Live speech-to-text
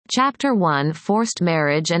Chapter 1 Forced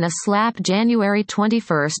Marriage and a Slap January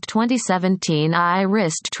 21, 2017 I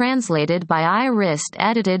Wrist translated by I Wrist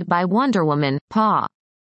edited by Wonderwoman, Paw.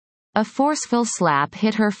 A forceful slap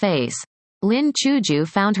hit her face. Lin Chuju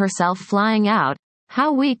found herself flying out.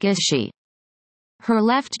 How weak is she? Her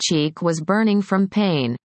left cheek was burning from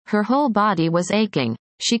pain. Her whole body was aching.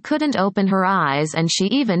 She couldn't open her eyes and she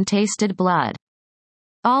even tasted blood.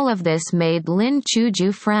 All of this made Lin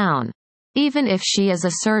Chuju frown. Even if she is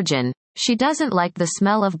a surgeon, she doesn't like the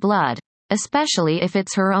smell of blood, especially if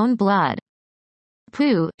it's her own blood.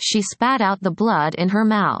 Pooh, she spat out the blood in her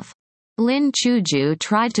mouth. Lin Chuju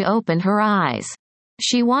tried to open her eyes.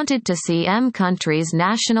 She wanted to see M country's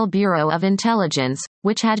National Bureau of Intelligence,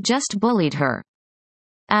 which had just bullied her.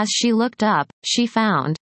 As she looked up, she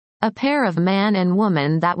found a pair of man and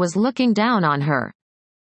woman that was looking down on her.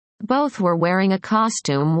 Both were wearing a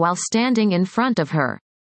costume while standing in front of her.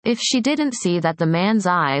 If she didn't see that the man's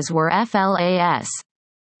eyes were FLASH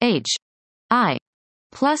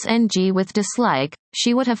plus NG with dislike,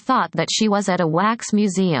 she would have thought that she was at a wax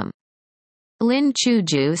museum. Lin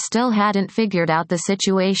Chuju still hadn't figured out the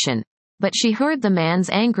situation, but she heard the man's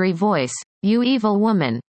angry voice, "You evil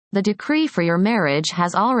woman. The decree for your marriage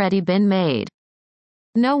has already been made.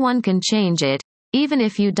 No one can change it. Even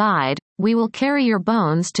if you died, we will carry your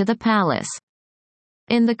bones to the palace.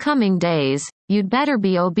 In the coming days, you'd better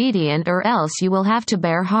be obedient or else you will have to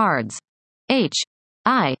bear hards.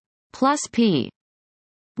 I plus P.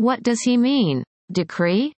 What does he mean?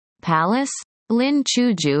 Decree? Palace? Lin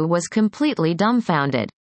Chuju was completely dumbfounded.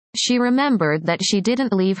 She remembered that she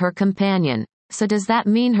didn't leave her companion, so does that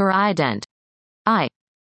mean her ident?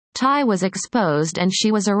 Tie was exposed and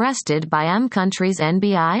she was arrested by M country's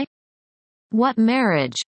NBI? What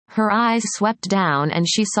marriage? Her eyes swept down and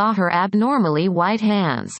she saw her abnormally white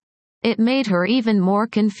hands. It made her even more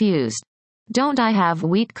confused. Don't I have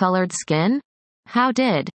wheat-colored skin? How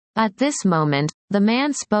did? At this moment, the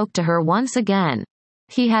man spoke to her once again.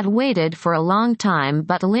 He had waited for a long time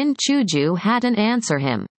but Lin Chuju hadn't answered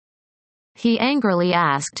him. He angrily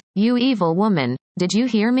asked, "You evil woman, did you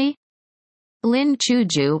hear me?" Lin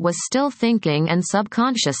Chuju was still thinking and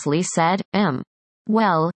subconsciously said,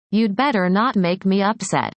 Well, you'd better not make me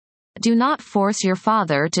upset. Do not force your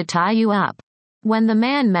father to tie you up." When the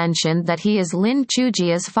man mentioned that he is Lin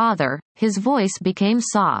Chujia's father, his voice became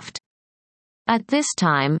soft. At this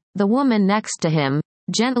time, the woman next to him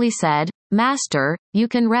gently said, "Master, you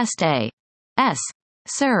can rest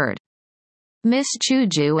assured. Miss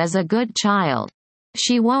Chuju is a good child.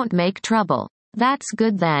 She won't make trouble." "That's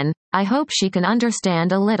good then, I hope she can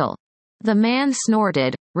understand a little." The man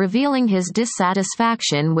snorted, revealing his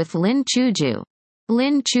dissatisfaction with Lin Chuju.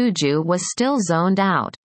 Lin Chuju was still zoned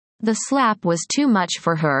out. The slap was too much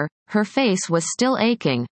for her, her face was still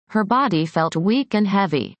aching, her body felt weak and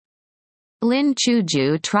heavy. Lin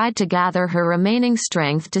Chuju tried to gather her remaining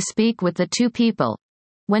strength to speak with the two people.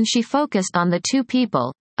 When she focused on the two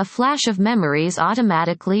people, a flash of memories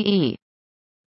automatically